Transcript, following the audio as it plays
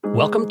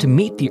Welcome to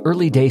Meet the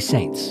Early Day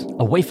Saints,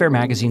 a Wayfair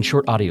Magazine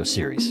short audio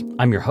series.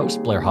 I'm your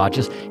host, Blair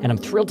Hodges, and I'm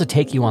thrilled to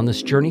take you on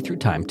this journey through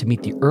time to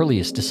meet the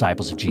earliest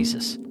disciples of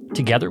Jesus.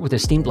 Together with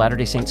esteemed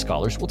Latter-day Saint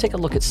scholars, we'll take a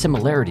look at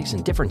similarities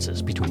and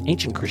differences between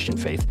ancient Christian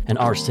faith and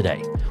ours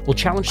today. We'll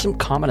challenge some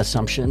common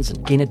assumptions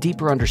and gain a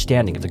deeper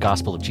understanding of the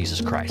gospel of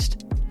Jesus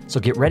Christ. So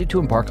get ready to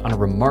embark on a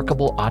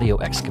remarkable audio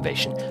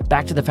excavation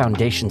back to the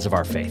foundations of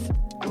our faith.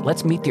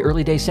 Let's meet the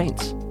early day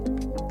saints.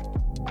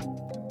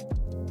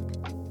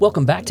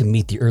 Welcome back to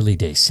Meet the Early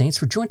Day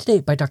Saints. We're joined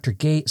today by Dr.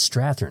 Gaye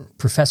Strathearn,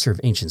 professor of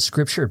ancient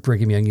scripture at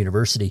Brigham Young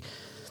University.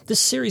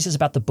 This series is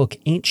about the book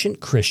Ancient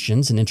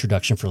Christians, an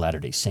Introduction for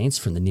Latter-day Saints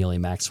from the Neal A.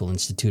 Maxwell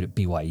Institute at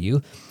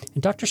BYU.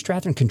 And Dr.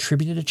 Strathearn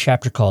contributed a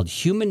chapter called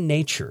Human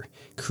Nature,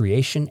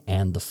 Creation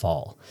and the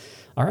Fall.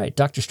 All right,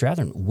 Dr.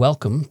 Strathearn,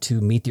 welcome to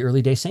Meet the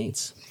Early Day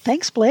Saints.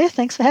 Thanks, Blair.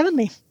 Thanks for having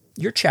me.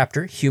 Your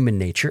chapter, Human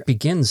Nature,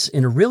 begins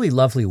in a really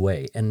lovely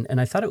way, and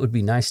I thought it would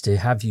be nice to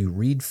have you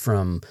read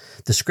from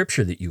the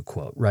scripture that you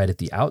quote right at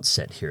the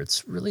outset here.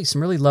 It's really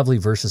some really lovely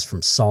verses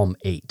from Psalm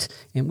 8.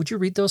 And would you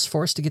read those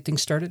for us to get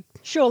things started?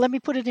 Sure, let me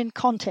put it in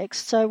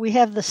context. So we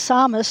have the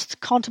psalmist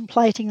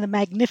contemplating the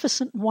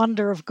magnificent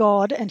wonder of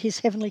God and his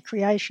heavenly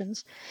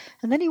creations,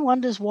 and then he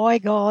wonders why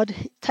God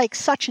takes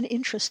such an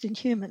interest in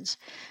humans.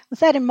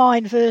 With that in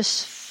mind,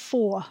 verse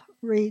 4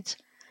 reads,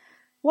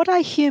 "What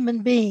are human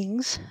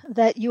beings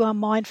that you are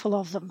mindful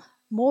of them,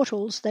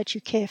 mortals that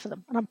you care for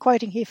them?" And I'm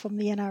quoting here from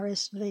the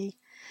NRSV.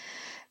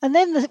 And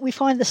then we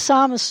find the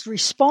psalmist's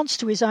response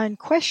to his own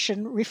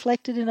question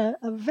reflected in a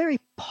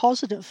very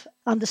positive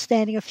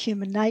understanding of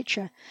human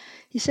nature.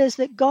 He says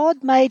that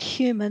God made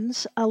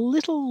humans a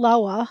little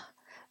lower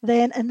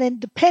than, and then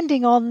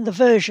depending on the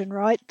version,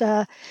 right?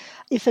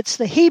 If it's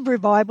the Hebrew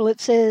Bible,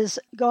 it says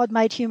God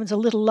made humans a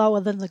little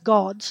lower than the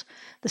gods.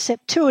 The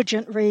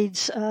Septuagint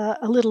reads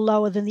a little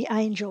lower than the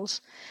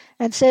angels,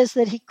 and says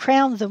that he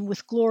crowned them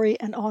with glory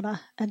and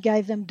honor and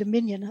gave them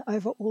dominion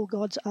over all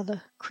God's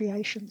other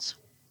creations.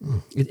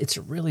 It's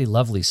a really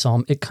lovely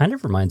psalm. It kind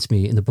of reminds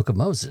me in the book of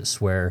Moses,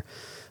 where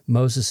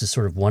Moses is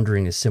sort of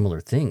wondering a similar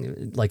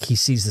thing. Like he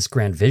sees this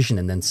grand vision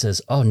and then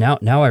says, oh, now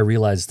I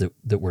realize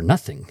that we're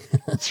nothing.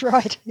 That's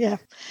right, yeah.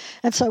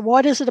 And so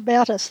what is it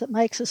about us that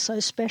makes us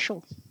so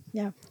special?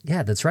 Yeah.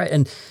 Yeah, that's right.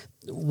 And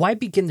why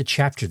begin the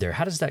chapter there?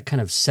 How does that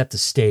kind of set the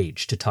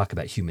stage to talk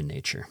about human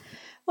nature?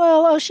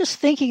 Well, I was just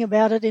thinking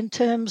about it in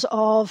terms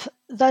of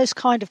those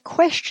kind of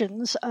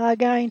questions are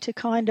going to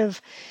kind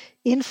of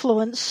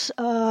influence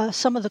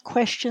some of the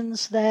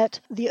questions that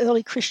the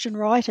early Christian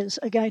writers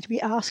are going to be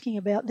asking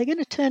about. They're going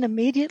to turn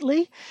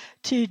immediately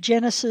to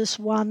Genesis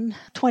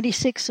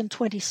 1:26 and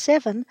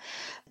 27,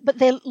 but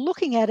they're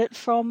looking at it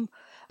from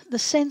the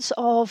sense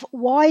of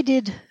why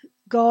did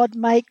God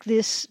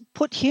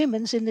put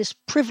humans in this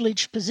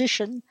privileged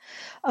position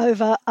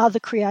over other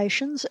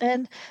creations,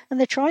 and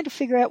they're trying to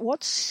figure out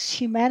what's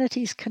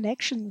humanity's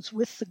connections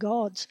with the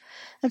gods.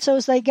 And so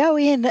as they go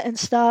in and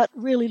start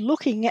really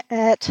looking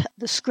at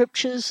the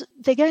scriptures,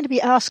 they're going to be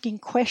asking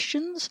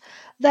questions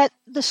that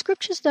the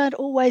scriptures don't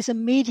always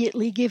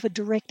immediately give a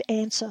direct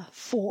answer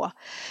for.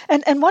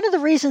 And one of the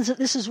reasons that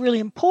this is really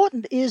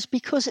important is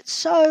because it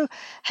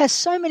has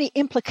so many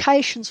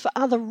implications for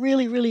other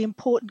really, really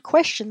important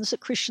questions that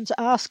Christians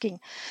are asking.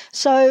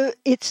 So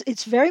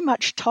it's very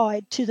much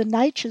tied to the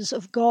natures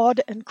of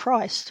God and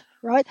Christ,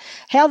 right?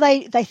 How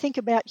they think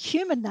about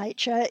human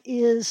nature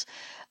is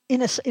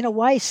in a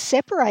way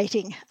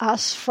separating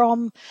us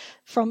from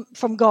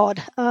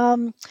God.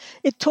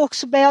 It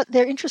talks about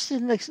they're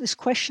interested in this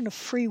question of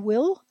free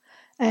will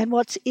and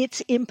what's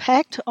its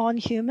impact on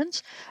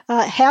humans.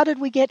 How did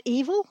we get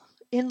evil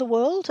in the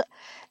world,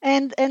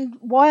 and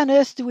why on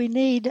earth do we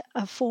need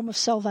a form of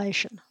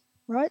salvation?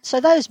 Right? So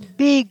those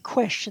big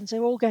questions,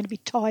 they're all going to be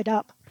tied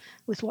up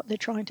with what they're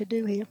trying to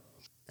do here.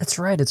 That's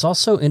right. It's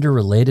also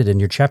interrelated, and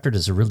your chapter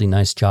does a really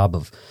nice job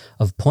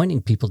of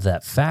pointing people to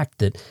that fact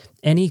that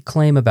any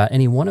claim about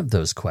any one of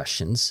those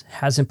questions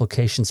has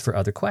implications for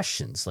other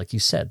questions. Like you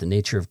said, the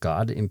nature of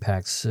God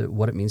impacts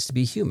what it means to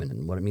be human,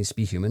 and what it means to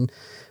be human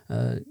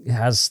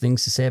has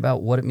things to say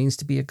about what it means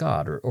to be a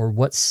God, or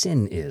what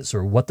sin is,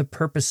 or what the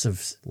purpose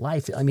of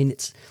life is. I mean,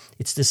 it's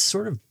this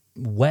sort of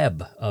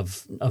web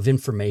of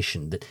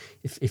information that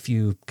if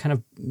you kind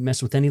of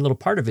mess with any little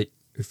part of it,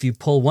 if you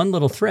pull one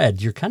little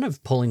thread, you're kind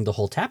of pulling the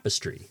whole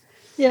tapestry.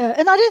 Yeah,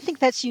 and I don't think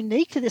that's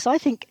unique to this. I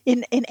think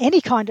in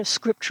any kind of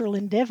scriptural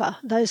endeavor,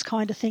 those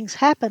kind of things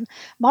happen.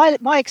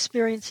 My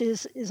experience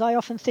is I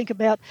often think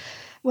about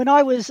when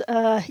I was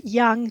a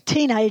young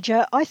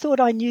teenager, I thought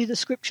I knew the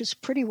scriptures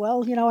pretty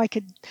well. You know,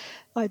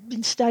 I'd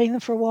been studying them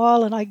for a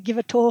while, and I'd give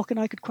a talk and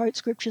I could quote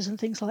scriptures and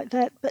things like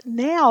that. But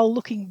now,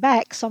 looking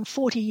back some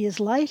 40 years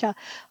later,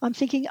 I'm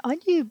thinking I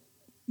knew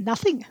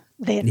nothing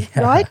then,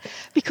 right?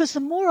 Because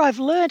the more I've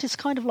learned, it's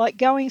kind of like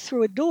going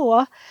through a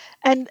door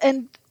and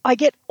I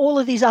get all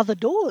of these other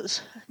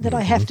doors that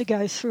I have to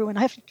go through, and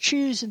I have to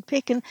choose and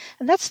pick. And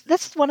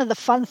that's one of the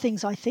fun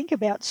things I think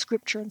about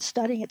Scripture and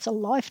studying. It's a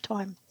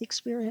lifetime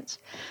experience.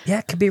 Yeah,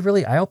 it can be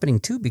really eye-opening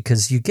too,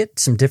 because you get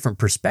some different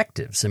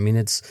perspectives. I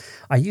mean,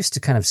 I used to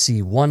kind of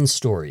see one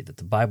story that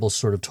the Bible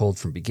sort of told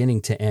from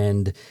beginning to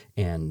end,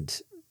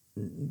 and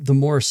the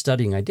more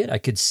studying I did, I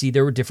could see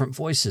there were different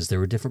voices, there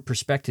were different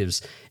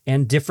perspectives,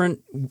 and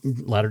different,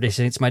 Latter-day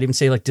Saints might even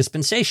say, like,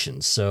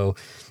 dispensations. So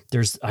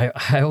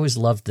I always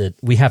loved that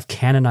we have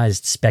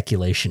canonized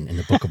speculation in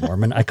the Book of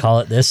Mormon. I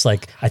call it this.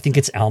 Like, I think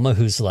it's Alma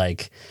who's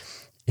like,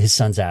 his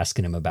son's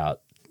asking him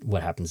about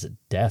what happens at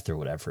death or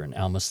whatever. And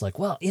Alma's like,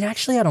 well,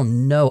 actually, I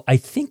don't know. I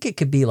think it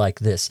could be like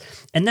this.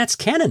 And that's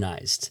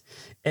canonized.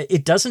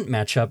 It doesn't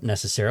match up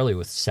necessarily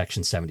with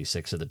Section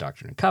 76 of the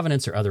Doctrine and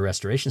Covenants or other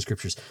restoration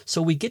scriptures.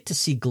 So we get to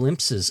see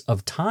glimpses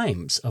of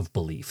times of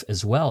belief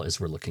as well as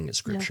we're looking at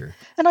Scripture.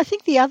 Yeah. And I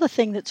think the other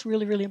thing that's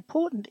really, really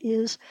important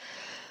is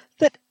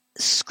that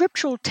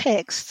scriptural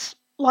texts,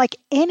 like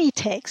any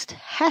text,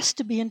 has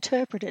to be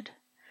interpreted.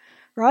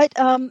 Right?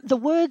 The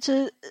words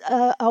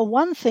are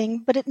one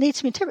thing, but it needs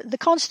to be interpreted. The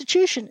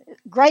Constitution,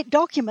 great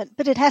document,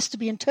 but it has to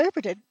be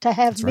interpreted to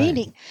have That's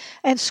meaning. Right.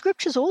 And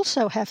scriptures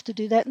also have to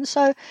do that. And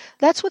so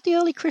that's what the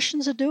early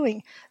Christians are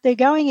doing. They're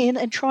going in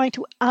and trying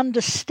to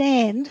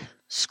understand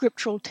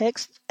scriptural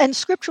texts, and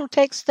scriptural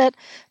texts that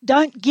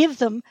don't give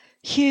them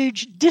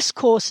huge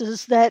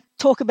discourses that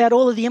talk about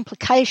all of the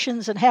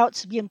implications and how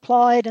it's to be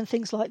implied and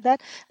things like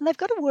that. And they've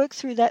got to work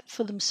through that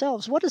for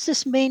themselves. What does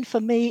this mean for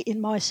me in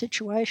my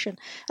situation?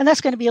 And that's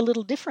going to be a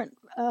little different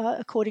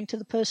according to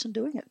the person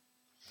doing it.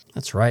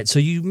 That's right. So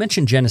you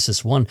mentioned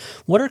Genesis 1.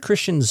 What are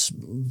Christians,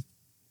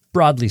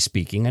 broadly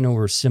speaking, I know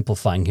we're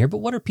simplifying here, but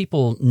what are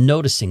people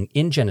noticing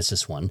in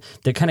Genesis 1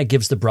 that kind of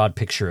gives the broad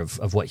picture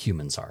of what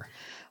humans are?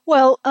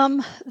 Well,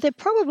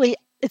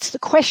 it's the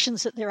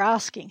questions that they're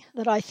asking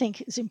that I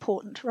think is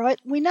important, right?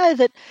 We know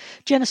that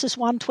Genesis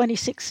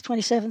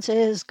 1:26-27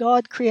 says,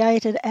 God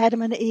created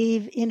Adam and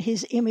Eve in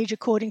his image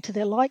according to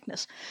their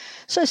likeness.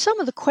 So some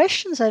of the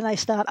questions that they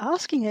start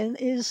asking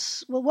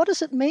is, well, what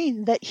does it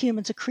mean that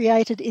humans are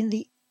created in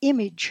the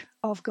image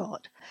of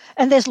God?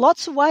 And there's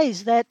lots of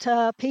ways that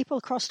people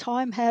across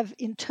time have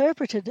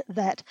interpreted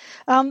that.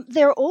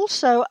 They're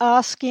also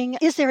asking,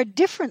 is there a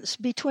difference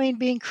between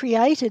being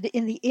created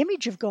in the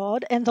image of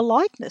God and the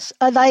likeness?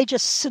 Are they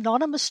just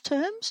synonymous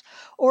terms,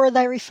 or are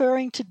they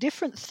referring to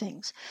different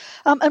things?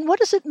 And what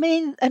does it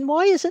mean, and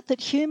why is it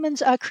that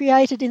humans are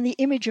created in the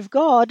image of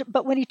God,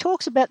 but when he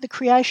talks about the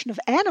creation of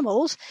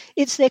animals,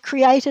 it's they're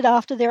created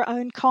after their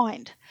own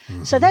kind?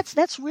 Mm-hmm. So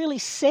that's really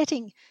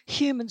setting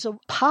humans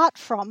apart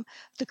from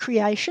the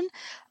creation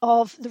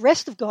of the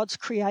rest of God's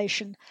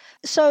creation.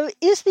 So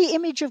is the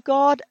image of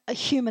God a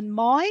human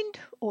mind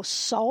or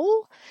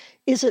soul?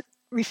 Is it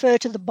refer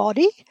to the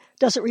body?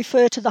 Does it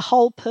refer to the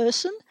whole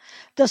person?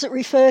 Does it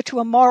refer to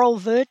a moral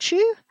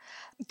virtue?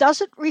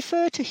 Does it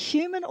refer to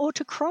human or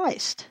to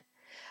Christ?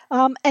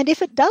 And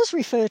if it does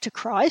refer to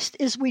Christ,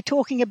 is we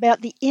talking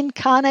about the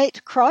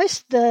incarnate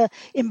Christ, the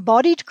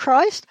embodied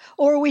Christ,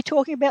 or are we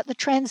talking about the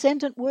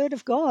transcendent Word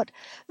of God?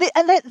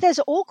 There's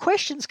all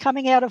questions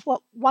coming out of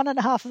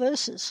 1.5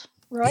 verses,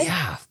 right?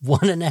 Yeah,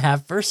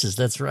 1.5 verses,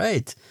 that's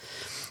right.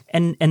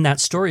 And that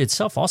story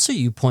itself, also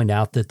you point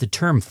out that the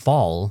term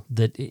fall,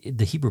 that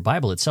the Hebrew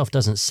Bible itself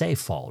doesn't say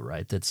fall,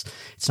 right? It's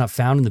not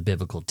found in the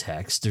biblical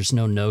text. There's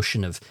no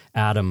notion of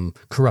Adam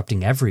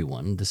corrupting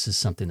everyone. This is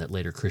something that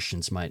later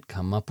Christians might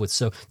come up with.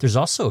 So there's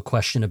also a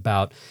question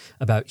about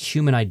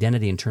human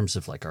identity in terms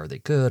of, like, are they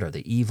good? Are they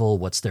evil?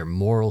 What's their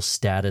moral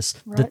status?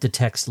 Right. That the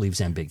text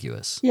leaves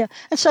ambiguous. Yeah,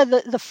 and so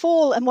the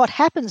fall and what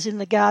happens in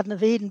the Garden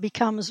of Eden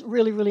becomes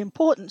really, really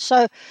important.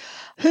 So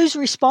who's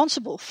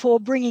responsible for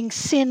bringing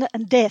sin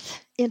and death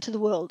into the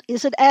world?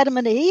 Is it Adam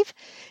and Eve?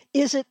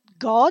 Is it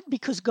God,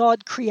 because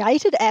God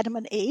created Adam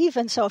and Eve,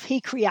 and so if he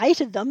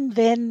created them,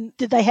 then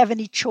did they have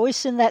any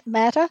choice in that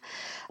matter?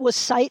 Was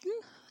Satan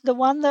the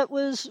one that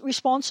was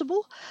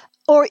responsible?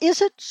 Or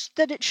is it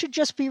that it should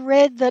just be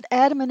read that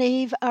Adam and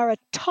Eve are a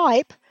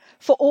type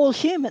for all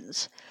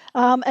humans?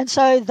 And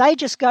so they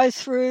just go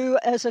through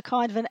as a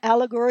kind of an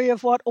allegory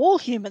of what all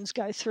humans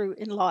go through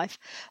in life.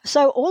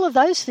 So all of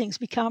those things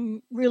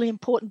become really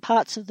important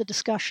parts of the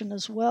discussion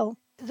as well.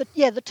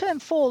 The term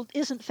fall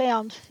isn't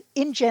found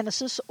in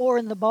Genesis or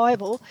in the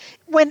Bible.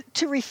 When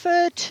to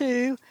refer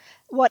to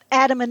what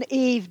Adam and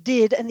Eve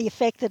did and the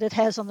effect that it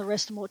has on the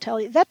rest of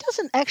mortality, that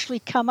doesn't actually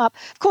come up.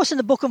 Of course, in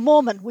the Book of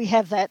Mormon, we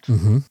have that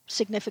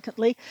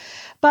significantly,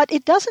 but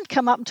it doesn't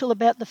come up until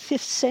about the 5th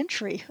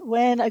century,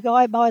 when a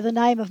guy by the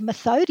name of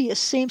Methodius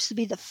seems to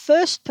be the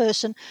first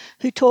person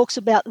who talks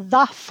about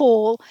the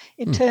fall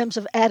in terms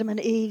of Adam and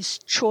Eve's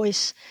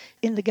choice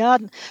in the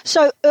garden.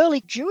 So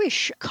early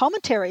Jewish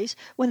commentaries,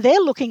 when they're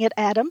looking at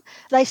Adam,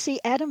 they see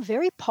Adam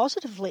very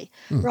positively,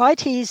 right?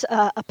 He's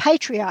a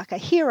patriarch, a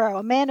hero,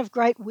 a man of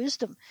great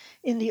wisdom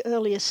in the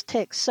earliest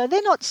texts. So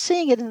they're not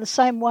seeing it in the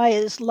same way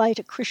as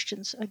later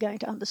Christians are going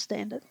to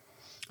understand it.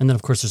 And then,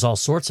 of course, there's all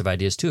sorts of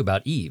ideas, too,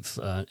 about Eve.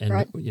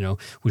 Right.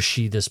 Was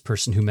she this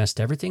person who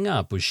messed everything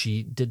up? Was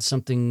she did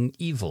something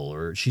evil?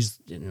 Or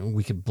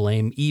we could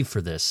blame Eve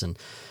for this. And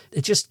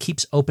it just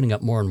keeps opening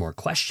up more and more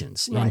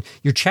questions. Right. And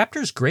your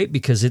chapter is great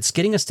because it's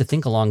getting us to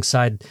think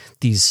alongside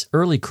these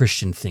early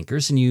Christian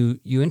thinkers. And you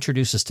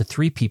introduce us to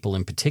three people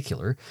in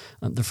particular.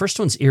 The first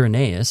one's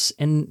Irenaeus.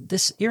 And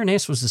this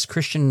Irenaeus was this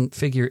Christian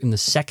figure in the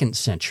 2nd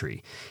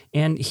century.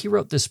 And he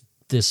wrote this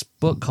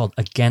book called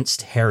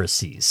Against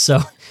Heresies.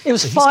 So it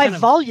was 5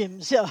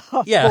 volumes.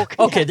 Yeah. Book.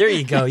 Okay. There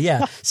you go.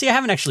 Yeah. See, I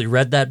haven't actually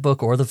read that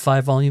book or the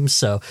 5 volumes.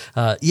 So,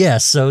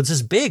 so it's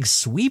this big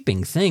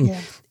sweeping thing.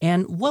 Yeah.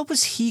 And what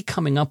was he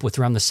coming up with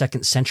around the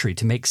 2nd century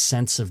to make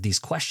sense of these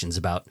questions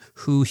about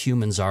who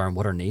humans are and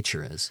what our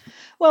nature is?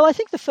 Well, I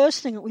think the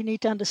first thing that we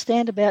need to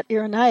understand about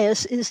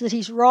Irenaeus is that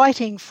he's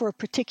writing for a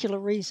particular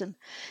reason.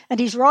 And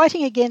he's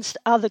writing against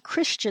other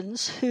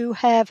Christians who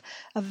have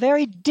a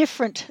very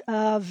different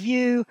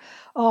view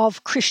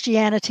of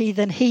Christianity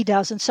than he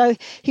does. And so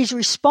he's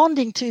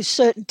responding to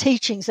certain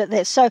teachings that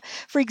there. So,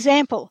 for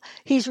example,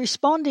 he's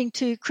responding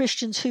to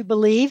Christians who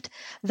believed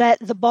that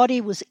the body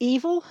was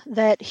evil,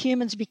 that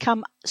humans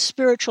become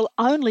spiritual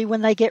only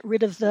when they get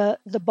rid of the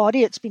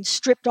body. It's been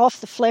stripped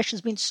off, the flesh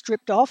has been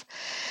stripped off.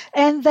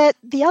 And that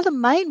the other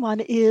main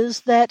one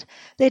is that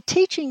they're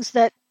teachings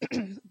that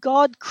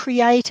God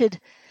created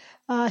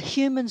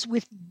humans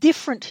with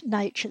different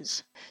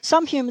natures.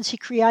 Some humans he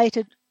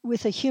created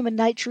with a human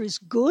nature is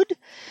good,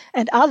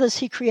 and others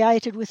he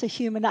created with a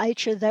human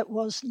nature that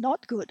was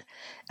not good.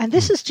 And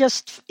this is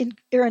just, in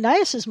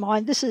Irenaeus'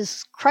 mind, this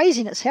is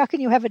craziness. How can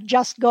you have a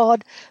just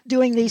God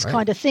doing these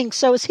kind of things?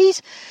 So as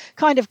he's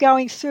kind of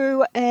going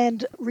through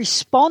and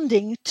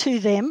responding to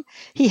them,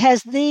 he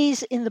has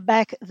these in the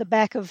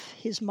back of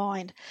his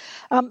mind.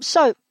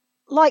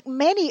 Like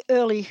many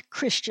early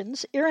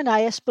Christians,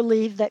 Irenaeus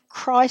believed that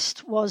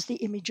Christ was the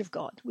image of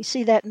God. We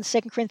see that in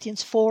 2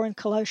 Corinthians 4 and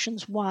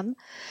Colossians 1,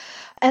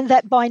 and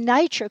that by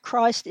nature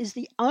Christ is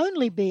the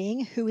only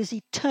being who is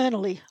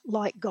eternally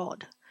like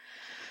God.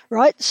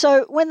 Right?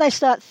 So when they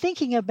start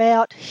thinking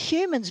about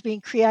humans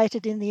being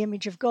created in the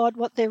image of God,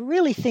 what they're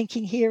really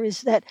thinking here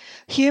is that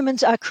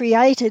humans are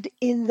created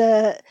in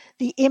the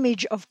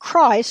image of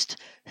Christ,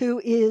 who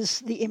is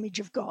the image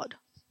of God.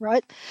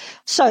 Right?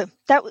 So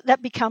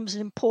that becomes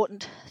an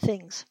important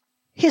thing.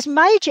 His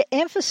major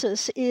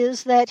emphasis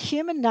is that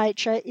human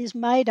nature is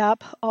made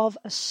up of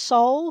a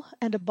soul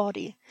and a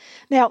body.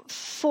 Now,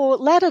 for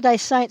Latter-day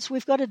Saints,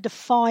 we've got to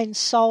define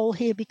soul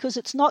here because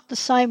it's not the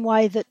same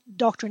way that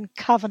Doctrine and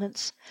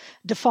Covenants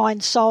define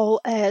soul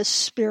as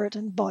spirit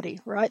and body,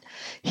 right?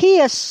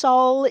 Here,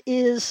 soul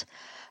is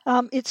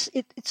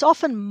it's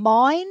often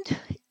mind,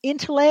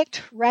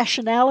 intellect,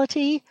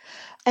 rationality,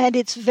 and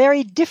it's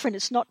very different.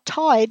 It's not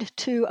tied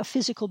to a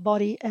physical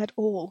body at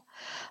all.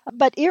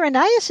 But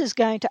Irenaeus is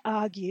going to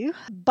argue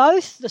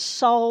both the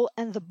soul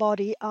and the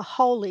body are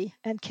holy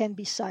and can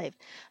be saved.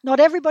 Not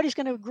everybody's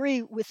going to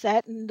agree with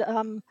that,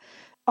 and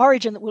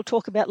Origen, that we'll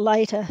talk about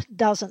later,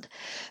 doesn't.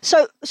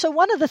 So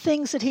one of the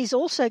things that he's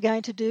also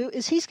going to do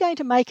is he's going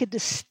to make a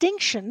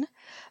distinction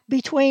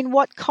between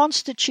what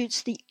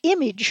constitutes the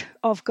image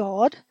of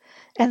God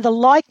and the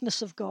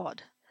likeness of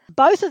God.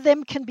 Both of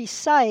them can be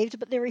saved,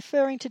 but they're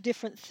referring to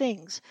different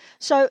things.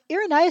 So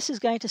Irenaeus is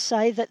going to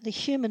say that the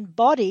human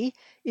body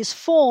is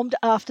formed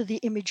after the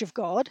image of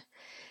God.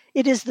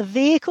 It is the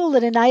vehicle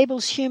that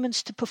enables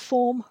humans to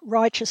perform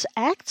righteous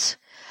acts.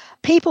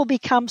 People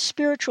become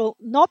spiritual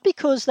not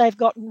because they've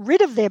gotten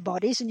rid of their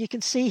bodies, and you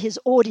can see his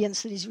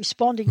audience that he's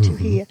responding to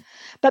here,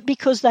 but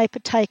because they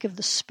partake of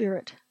the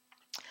Spirit.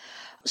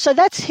 So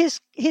that's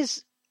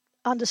his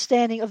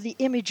understanding of the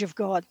image of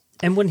God.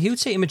 And when he would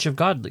say image of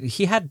God,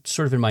 he had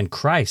sort of in mind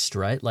Christ,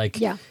 right? Like,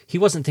 yeah. He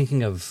wasn't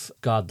thinking of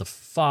God the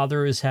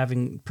Father as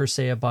having per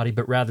se a body,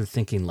 but rather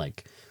thinking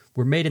like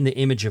we're made in the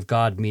image of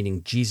God,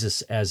 meaning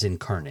Jesus as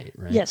incarnate,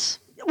 right?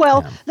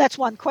 Well, that's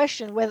one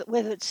question,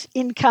 whether it's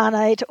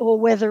incarnate or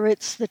whether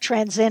it's the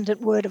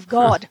transcendent Word of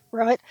God,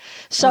 right?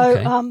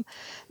 So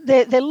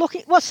they're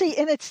looking. Well, see,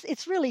 and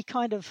it's really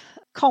kind of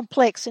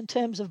complex in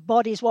terms of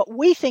bodies. What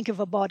we think of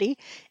a body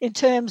in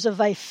terms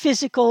of a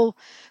physical,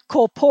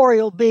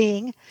 corporeal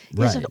being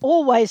isn't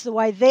always the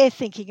way they're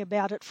thinking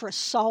about it for a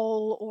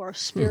soul or a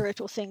spirit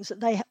or things. That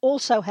they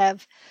also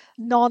have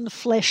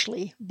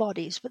non-fleshly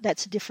bodies, but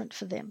that's different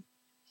for them.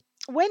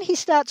 When he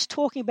starts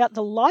talking about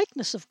the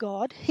likeness of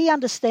God, he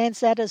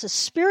understands that as a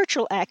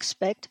spiritual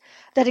aspect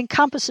that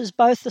encompasses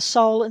both the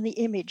soul and the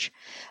image.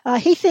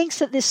 He thinks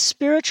that this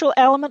spiritual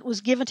element was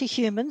given to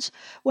humans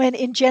when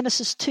in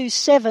Genesis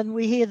 2:7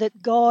 we hear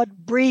that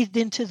God breathed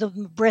into them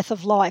the breath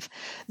of life.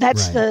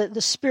 That's the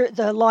spirit,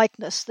 the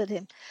likeness that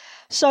in.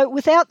 So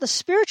without the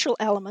spiritual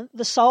element,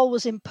 the soul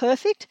was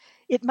imperfect.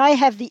 It may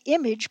have the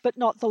image, but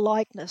not the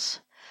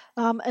likeness.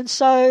 And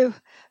so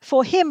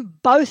for him,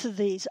 both of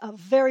these are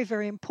very,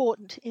 very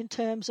important in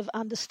terms of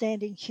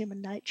understanding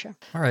human nature.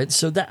 All right.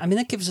 So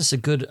that gives us a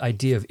good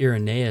idea of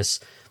Irenaeus.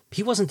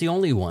 he wasn't the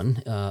only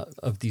one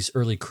of these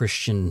early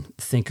Christian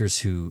thinkers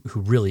who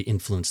really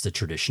influenced the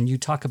tradition. You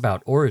talk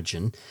about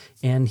Origen,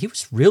 and he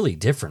was really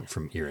different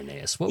from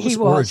Irenaeus. What was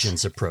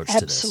Origen's approach to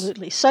this?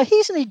 Absolutely. So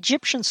he's an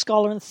Egyptian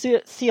scholar and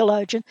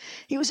theologian.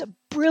 He was a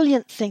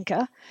brilliant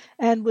thinker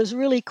and was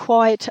really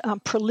quite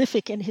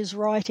prolific in his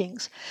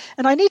writings.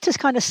 And I need to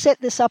kind of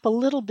set this up a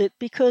little bit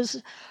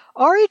because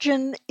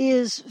Origen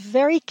is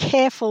very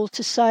careful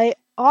to say,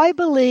 I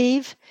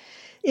believe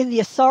in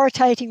the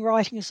authoritating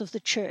writings of the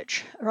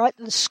church, right?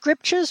 The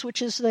scriptures,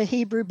 which is the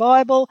Hebrew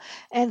Bible,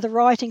 and the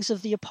writings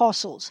of the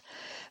apostles.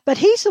 But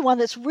he's the one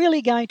that's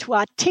really going to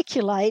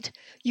articulate,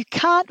 you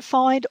can't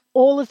find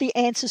all of the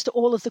answers to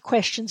all of the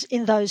questions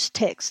in those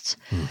texts.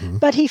 Mm-hmm.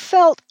 But he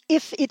felt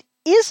if it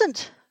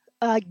isn't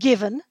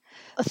given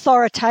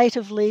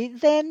authoritatively,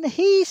 then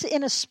he's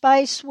in a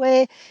space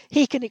where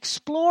he can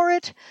explore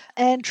it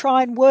and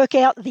try and work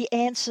out the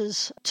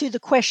answers to the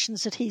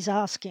questions that he's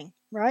asking.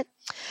 Right?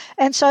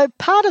 And so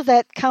part of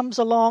that comes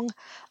along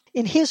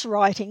in his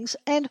writings.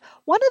 And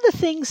one of the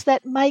things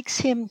that makes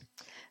him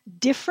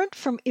different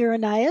from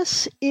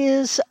Irenaeus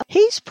is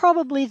he's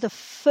probably the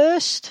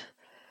first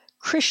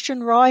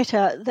Christian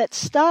writer that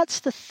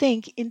starts to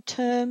think in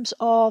terms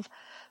of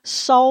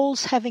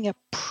souls having a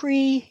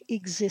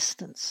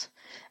pre-existence.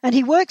 And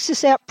he works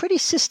this out pretty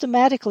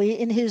systematically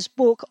in his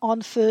book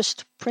on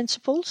First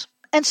Principles.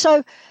 And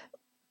so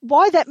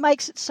why that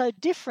makes it so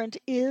different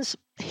is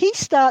he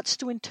starts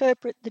to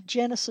interpret the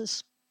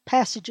Genesis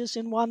passages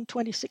in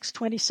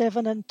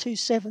 1:26-27 and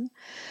 2:7,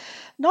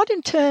 not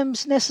in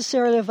terms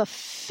necessarily of a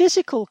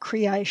physical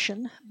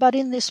creation, but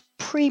in this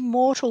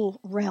premortal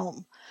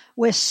realm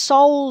where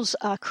souls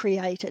are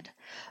created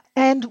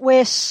and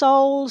where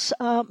souls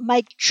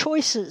make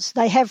choices.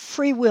 They have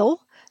free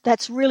will.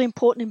 That's really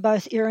important in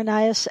both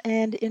Irenaeus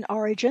and in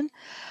Origen.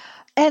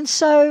 And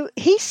so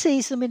he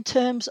sees them in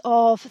terms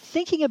of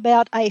thinking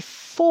about a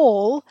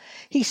fall.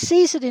 He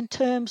sees it in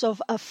terms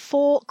of a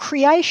fall,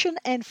 creation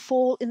and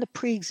fall in the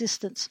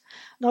pre-existence,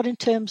 not in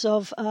terms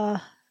of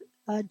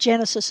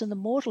Genesis and the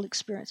mortal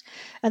experience.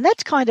 And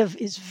that kind of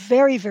is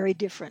very, very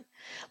different.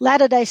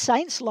 Latter-day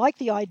Saints like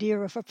the idea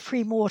of a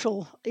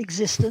premortal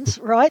existence,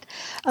 right?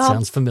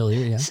 Sounds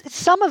familiar, yeah.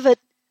 Some of it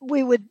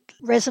we would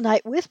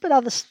resonate with, but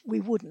others we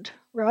wouldn't,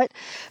 right?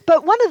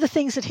 But one of the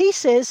things that he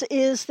says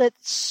is that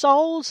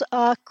souls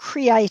are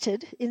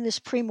created in this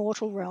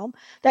premortal realm.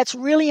 That's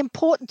really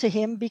important to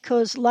him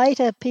because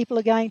later people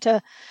are going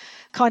to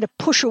kind of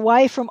push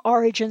away from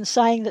Origen,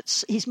 saying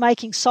that he's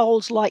making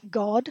souls like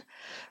God,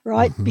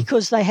 right? Mm-hmm.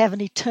 Because they have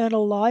an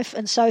eternal life.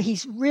 And so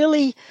he's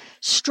really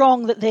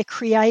strong that they're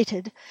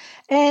created.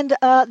 And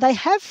they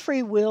have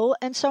free will.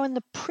 And so in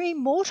the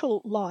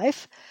premortal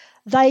life,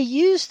 they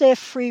use their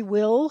free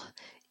will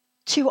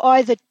to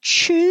either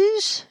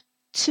choose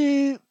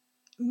to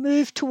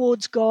move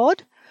towards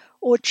God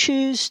or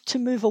choose to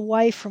move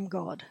away from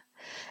God.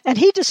 And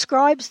he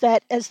describes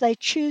that as they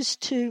choose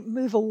to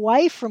move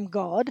away from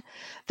God,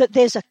 that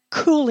there's a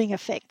cooling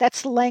effect.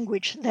 That's the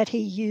language that he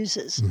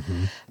uses.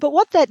 Mm-hmm. But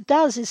what that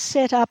does is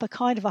set up a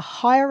kind of a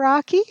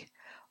hierarchy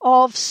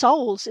of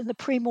souls in the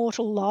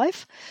premortal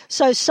life.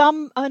 So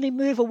some only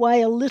move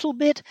away a little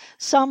bit,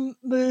 some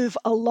move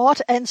a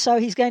lot, and so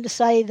he's going to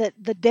say that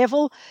the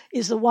devil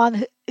is the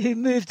one who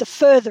moved the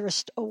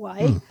furthest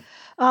away.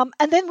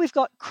 And then we've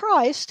got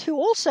Christ, who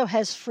also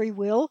has free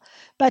will,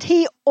 but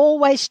he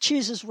always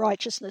chooses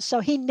righteousness,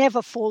 so he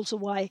never falls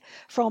away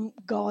from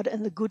God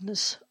and the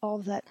goodness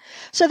of that.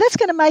 So that's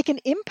going to make an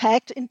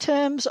impact in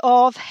terms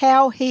of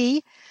how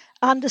he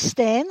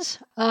understands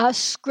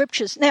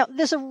scriptures. Now,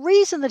 there's a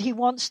reason that he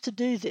wants to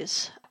do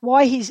this,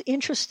 why he's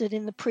interested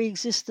in the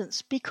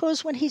pre-existence,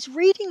 because when he's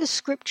reading the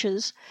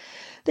scriptures,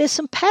 there's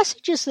some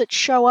passages that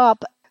show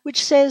up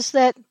which says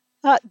that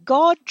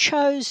God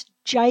chose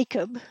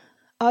Jacob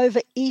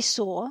over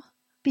Esau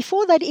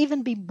before they'd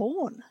even be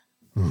born.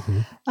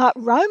 Mm-hmm.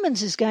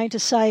 Romans is going to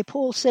say,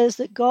 Paul says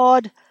that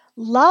God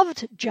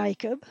loved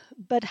Jacob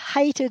but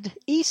hated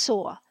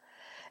Esau.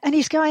 And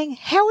he's going,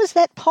 how is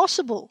that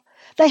possible?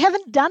 They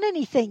haven't done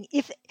anything.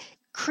 If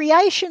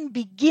creation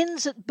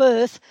begins at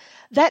birth,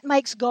 that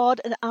makes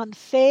God an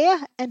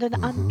unfair and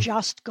an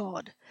unjust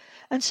God.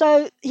 And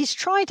so he's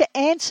trying to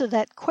answer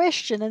that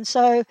question. And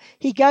so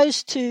he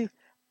goes to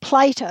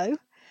Plato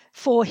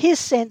for his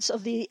sense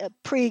of the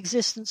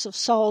pre-existence of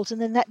souls,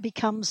 and then that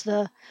becomes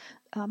the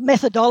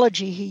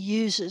methodology he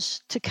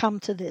uses to come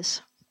to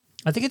this.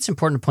 I think it's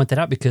important to point that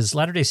out because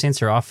Latter-day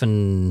Saints are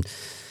often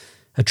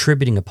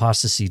attributing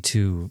apostasy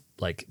to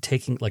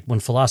taking when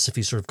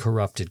philosophy sort of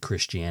corrupted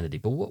Christianity.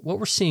 But what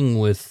we're seeing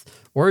with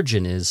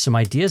Origen is some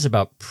ideas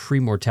about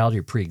premortality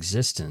or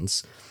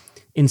pre-existence,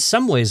 in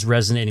some ways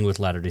resonating with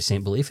Latter-day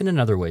Saint belief and in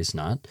other ways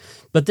not.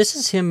 But this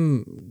is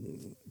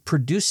him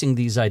producing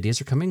these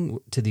ideas or coming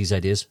to these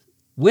ideas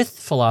with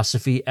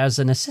philosophy as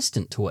an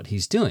assistant to what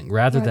he's doing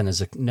rather than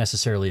as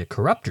necessarily a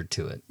corrupter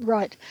to it.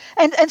 Right.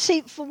 And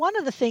see, for one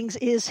of the things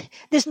is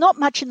there's not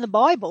much in the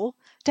Bible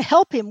to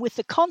help him with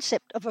the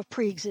concept of a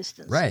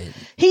pre-existence. Right.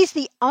 He's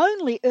the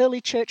only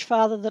early church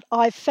father that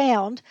I've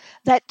found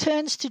that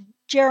turns to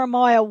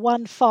Jeremiah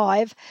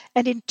 1:5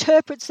 and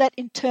interprets that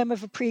in terms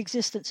of a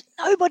pre-existence.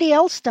 Nobody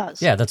else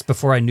does. Yeah, that's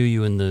before I knew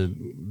you in the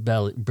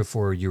belly,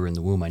 before you were in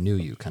the womb, I knew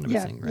you kind of a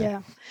thing, right?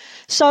 Yeah.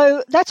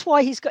 So that's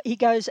why he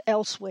goes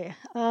elsewhere.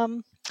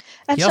 And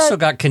he also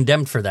got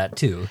condemned for that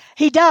too.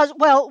 He does.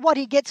 Well, what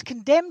he gets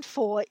condemned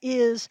for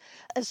is,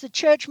 as the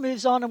church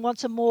moves on and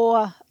wants a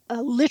more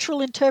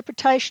literal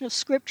interpretation of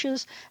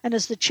scriptures, and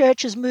as the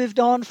church has moved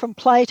on from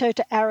Plato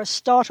to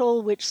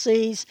Aristotle, which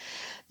sees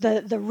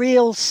the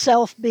real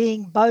self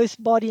being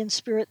both body and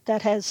spirit,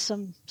 that has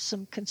some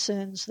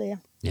concerns there.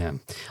 Yeah.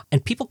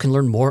 And people can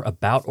learn more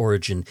about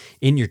origin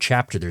in your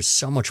chapter. There's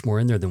so much more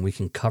in there than we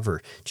can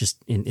cover just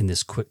in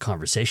this quick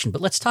conversation.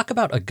 But let's talk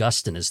about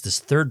Augustine as this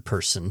third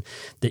person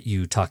that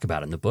you talk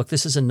about in the book.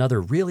 This is another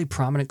really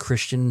prominent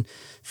Christian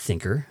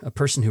thinker, a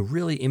person who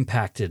really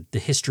impacted the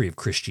history of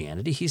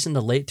Christianity. He's in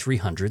the late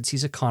 300s.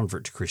 He's a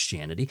convert to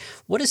Christianity.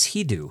 What does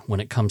he do when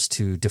it comes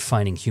to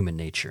defining human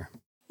nature?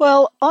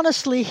 Well,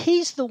 honestly,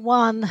 he's the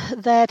one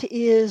that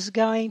is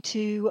going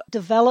to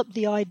develop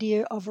the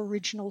idea of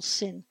original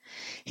sin.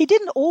 He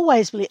didn't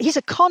always believe. He's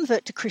a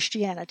convert to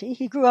Christianity.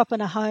 He grew up in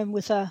a home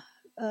with a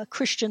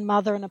Christian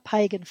mother and a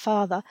pagan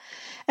father.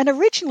 And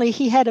originally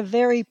he had a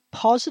very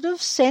positive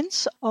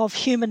sense of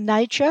human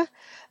nature.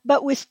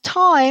 But with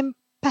time,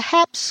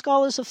 perhaps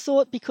scholars have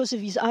thought because of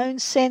his own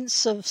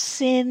sense of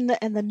sin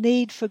and the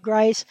need for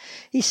grace,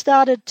 he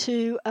started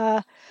to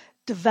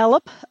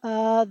develop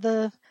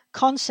the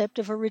concept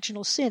of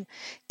original sin.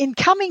 In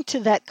coming to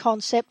that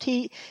concept,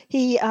 he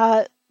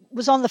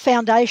was on the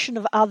foundation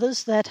of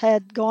others that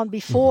had gone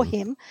before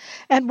him,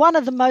 and one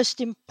of the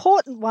most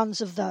important ones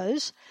of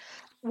those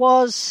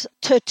was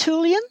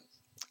Tertullian.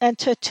 And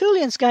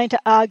Tertullian's going to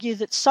argue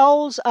that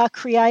souls are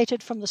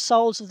created from the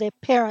souls of their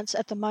parents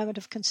at the moment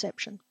of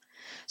conception.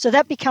 So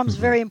that becomes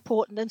very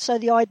important. And so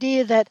the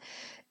idea that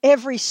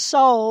every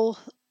soul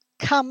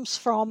comes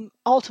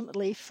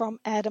ultimately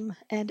from Adam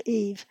and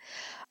Eve,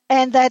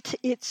 and that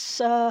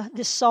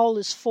this soul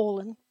is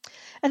fallen.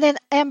 And then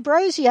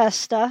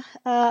Ambrosiaster,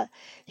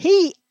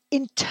 he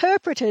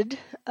interpreted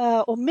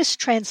or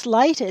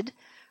mistranslated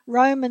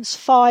Romans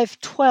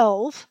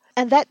 5:12,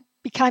 and that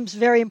becomes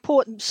very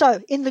important.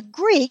 So in the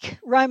Greek,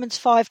 Romans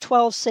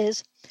 5:12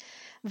 says,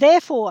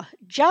 "Therefore,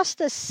 just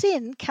as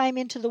sin came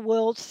into the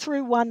world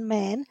through one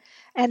man,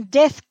 and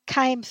death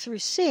came through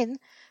sin,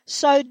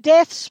 so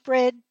death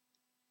spread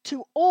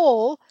to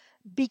all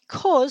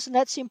because," and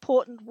that's the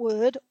important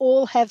word,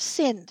 "all have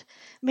sinned,"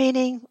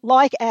 meaning,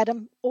 like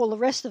Adam, all the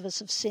rest of us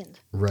have sinned.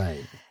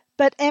 Right.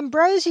 But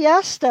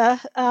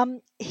Ambrosiaster,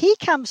 he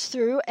comes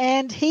through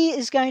and he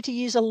is going to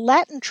use a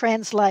Latin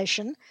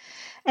translation,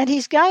 and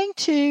he's going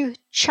to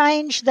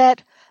change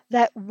that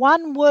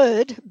one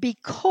word,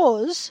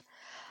 "because,"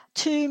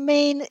 to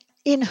mean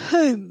 "in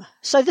whom."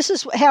 So this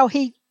is how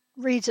he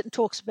reads it and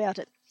talks about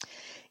it.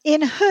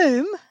 "In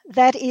whom,"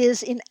 that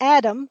is, in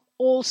Adam,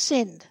 "all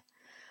sinned."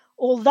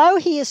 Although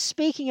he is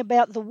speaking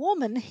about the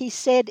woman, he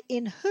said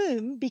 "in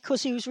whom"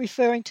 because he was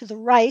referring to the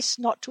race,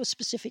 not to a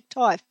specific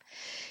type.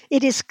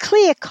 It is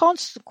clear,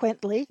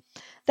 consequently,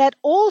 that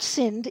all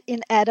sinned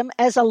in Adam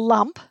as a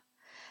lump.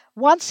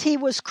 Once he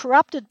was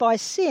corrupted by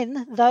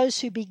sin,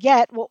 those who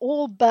begat were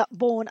all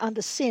born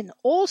under sin.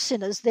 All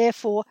sinners,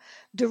 therefore,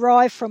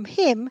 derive from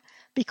him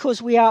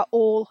because we are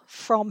all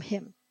from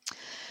him.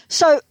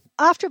 So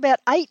after about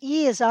 8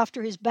 years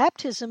after his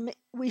baptism,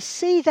 we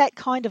see that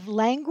kind of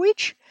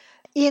language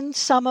in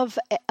some of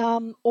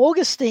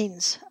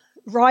Augustine's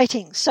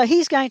writings. So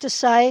he's going to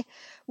say,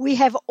 we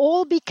have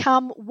all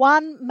become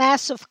one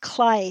mass of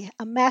clay,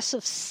 a mass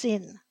of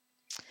sin.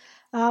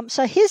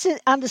 So his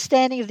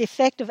understanding of the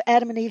effect of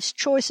Adam and Eve's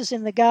choices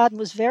in the garden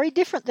was very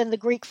different than the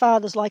Greek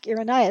fathers like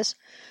Irenaeus,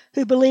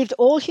 who believed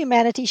all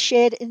humanity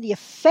shared in the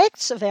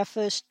effects of our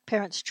first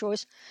parents'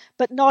 choice,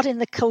 but not in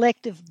the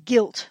collective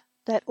guilt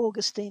that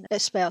Augustine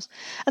espoused.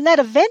 And that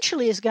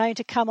eventually is going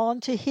to come on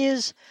to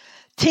his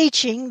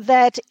teaching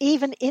that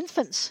even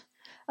infants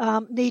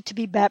need to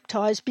be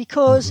baptized,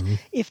 because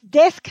if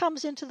death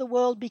comes into the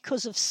world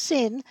because of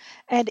sin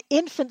and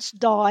infants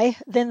die,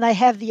 then they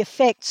have the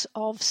effects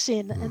of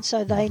sin, and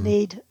so they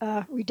need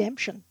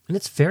redemption. And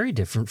it's very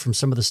different from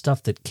some of the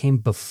stuff that came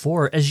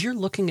before. As you're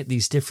looking at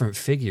these different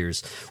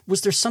figures,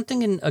 was there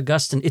something in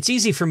Augustine? It's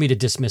easy for me to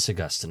dismiss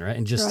Augustine, right?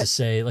 And just to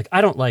say, like,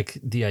 I don't like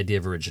the idea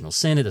of original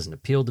sin. It doesn't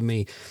appeal to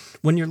me.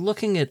 When you're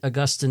looking at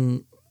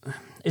Augustine,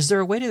 is there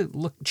a way to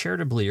look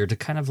charitably or to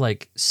kind of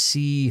like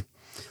see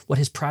what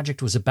his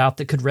project was about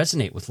that could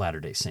resonate with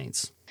Latter-day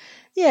Saints?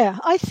 Yeah,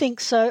 I think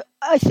so.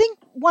 I think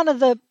one of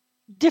the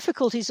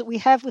difficulties that we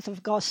have with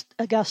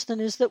Augustine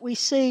is that we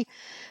see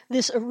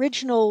this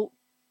original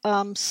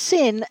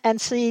sin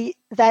and see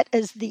that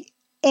as the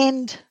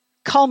end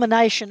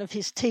culmination of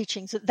his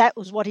teachings, that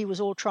was what he was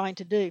all trying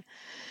to do.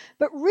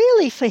 But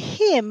really for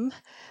him,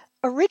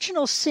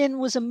 original sin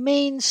was a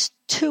means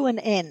to an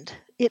end.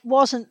 It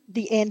wasn't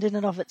the end in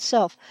and of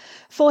itself.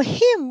 For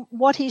him,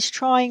 what he's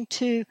trying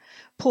to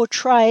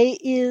portray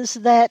is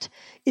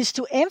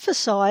to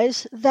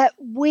emphasize that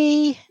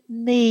we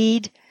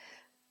need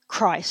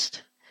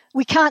Christ.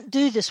 We can't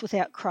do this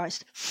without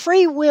Christ.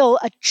 Free will,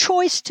 a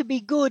choice to be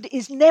good,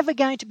 is never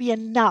going to be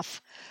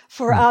enough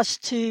for us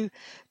to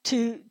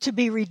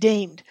be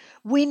redeemed.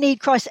 We need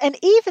Christ. And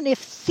even if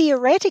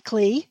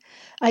theoretically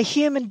a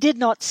human did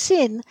not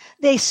sin,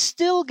 they're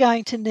still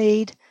going to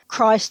need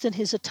Christ and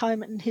his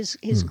atonement and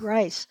his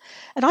grace.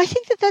 And I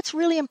think that that's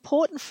really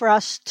important for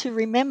us to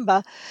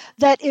remember,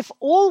 that if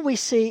all we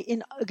see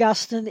in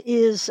Augustine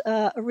is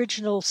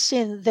original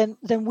sin,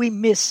 then we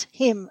miss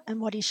him and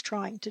what he's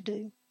trying to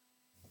do.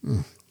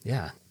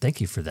 Yeah,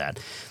 thank you for that.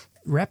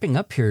 Wrapping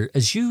up here,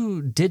 as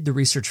you did the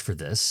research for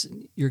this,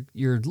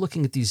 you're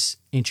looking at these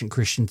ancient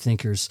Christian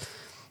thinkers.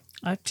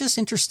 I'm just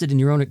interested in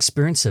your own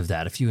experience of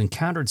that. If you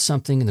encountered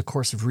something in the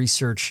course of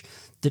research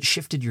that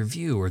shifted your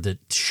view, or that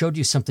showed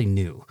you something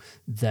new,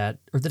 that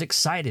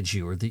excited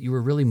you, or that you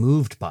were really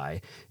moved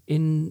by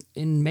in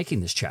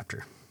making this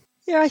chapter.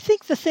 Yeah, I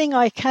think the thing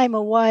I came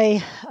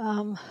away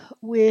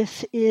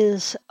with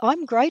is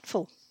I'm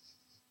grateful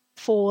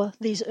for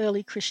these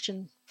early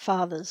Christian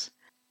fathers.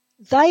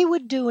 They were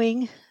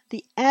doing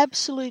the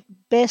absolute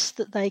best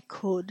that they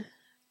could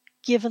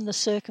given the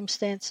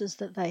circumstances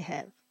that they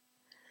have.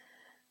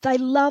 They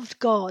loved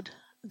God.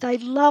 They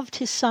loved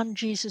his son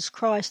Jesus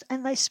Christ,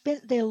 and they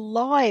spent their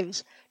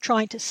lives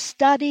trying to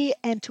study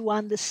and to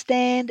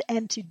understand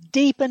and to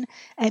deepen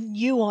and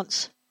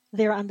nuance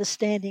their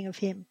understanding of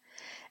him.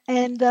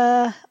 And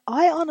I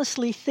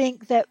honestly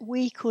think that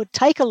we could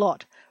take a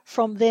lot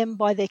from them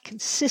by their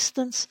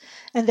consistence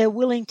and their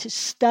willing to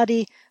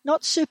study,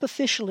 not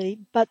superficially,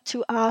 but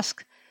to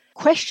ask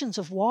questions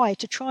of why,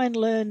 to try and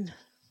learn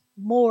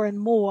more and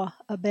more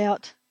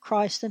about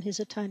Christ and his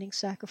atoning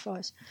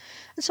sacrifice.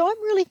 And so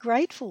I'm really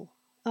grateful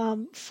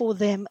for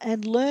them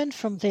and learn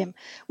from them.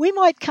 We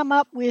might come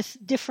up with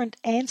different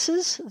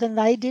answers than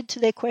they did to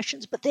their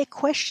questions, but their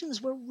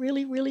questions were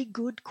really, really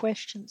good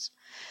questions.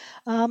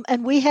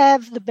 And we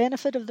have the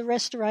benefit of the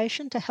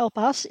Restoration to help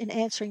us in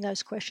answering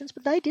those questions,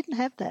 but they didn't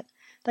have that.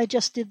 They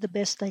just did the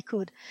best they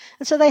could.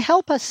 And so they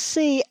help us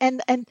see,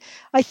 and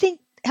I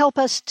think help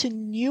us to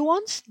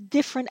nuance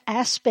different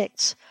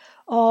aspects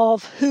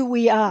of who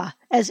we are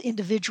as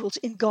individuals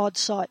in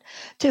God's sight,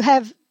 to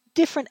have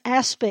different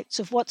aspects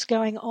of what's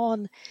going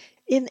on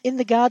in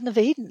the Garden of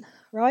Eden,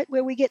 right,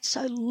 where we get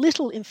so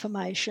little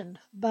information,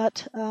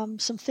 but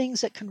some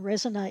things that can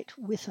resonate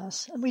with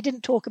us. And we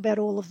didn't talk about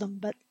all of them,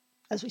 but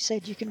as we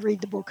said, you can read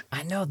the book.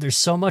 I know, there's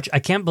so much. I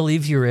can't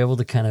believe you were able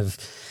to kind of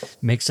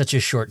make such a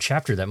short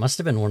chapter. That must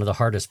have been one of the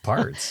hardest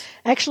parts.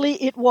 Actually,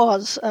 it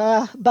was,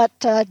 but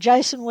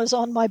Jason was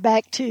on my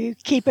back to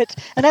keep it.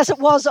 And as it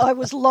was, I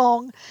was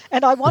long.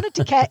 And I wanted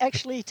to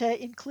actually to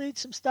include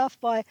some stuff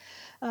by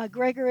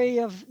Gregory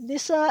of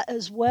Nyssa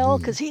as well,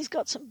 because he's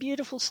got some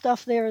beautiful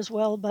stuff there as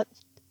well. But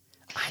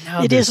I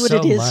know, it is what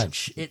it is.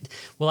 Much.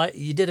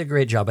 You did a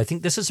great job. I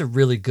think this is a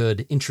really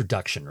good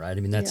introduction, right? I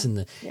mean, that's in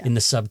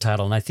the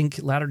subtitle. And I think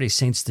Latter-day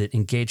Saints that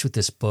engage with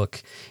this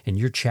book and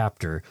your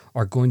chapter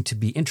are going to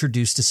be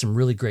introduced to some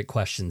really great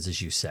questions,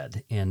 as you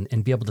said,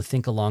 and be able to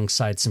think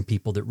alongside some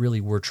people that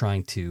really were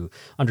trying to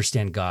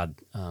understand God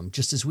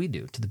just as we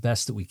do, to the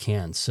best that we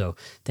can. So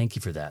thank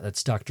you for that.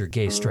 That's Dr.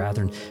 Gaye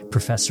Strathearn,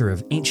 Professor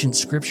of Ancient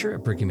Scripture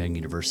at Brigham Young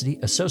University,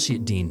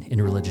 Associate Dean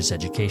in Religious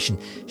Education.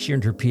 She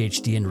earned her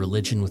PhD in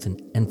Religion with an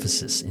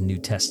emphasis in New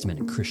Testament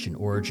and Christian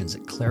origins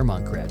at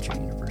Claremont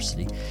Graduate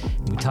University.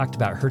 And we talked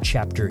about her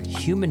chapter,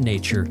 Human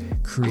Nature,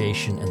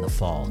 Creation, and the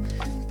Fall.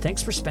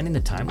 Thanks for spending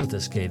the time with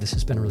us, Gaye. This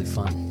has been really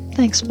fun.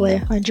 Thanks,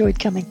 Blair. I enjoyed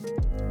coming.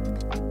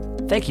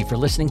 Thank you for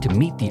listening to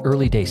Meet the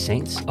Early Day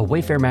Saints, a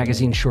Wayfair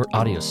Magazine short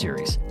audio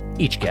series.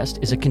 Each guest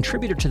is a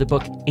contributor to the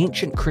book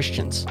Ancient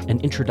Christians,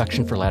 an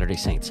Introduction for Latter-day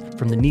Saints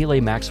from the Neal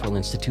A. Maxwell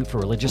Institute for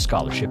Religious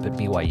Scholarship at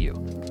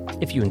BYU.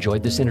 If you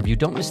enjoyed this interview,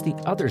 don't miss the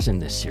others in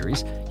this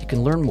series. You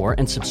can learn more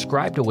and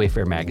subscribe to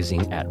Wayfair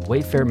Magazine at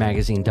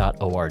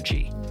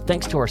wayfairmagazine.org.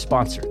 Thanks to our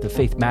sponsor, the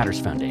Faith Matters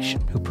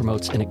Foundation, who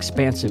promotes an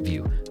expansive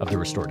view of the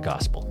restored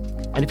gospel.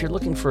 And if you're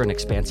looking for an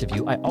expansive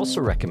view, I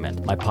also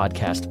recommend my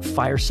podcast,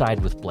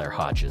 Fireside with Blair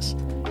Hodges.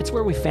 It's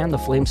where we fan the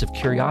flames of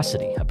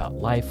curiosity about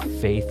life,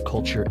 faith,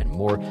 culture, and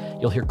more.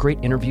 You'll hear great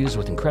interviews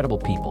with incredible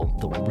people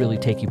that will really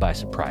take you by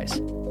surprise.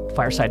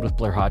 Fireside with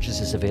Blair Hodges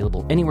is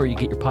available anywhere you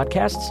get your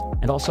podcasts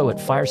and also at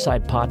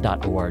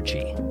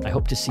firesidepod.org. I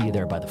hope to see you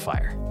there by the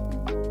fire.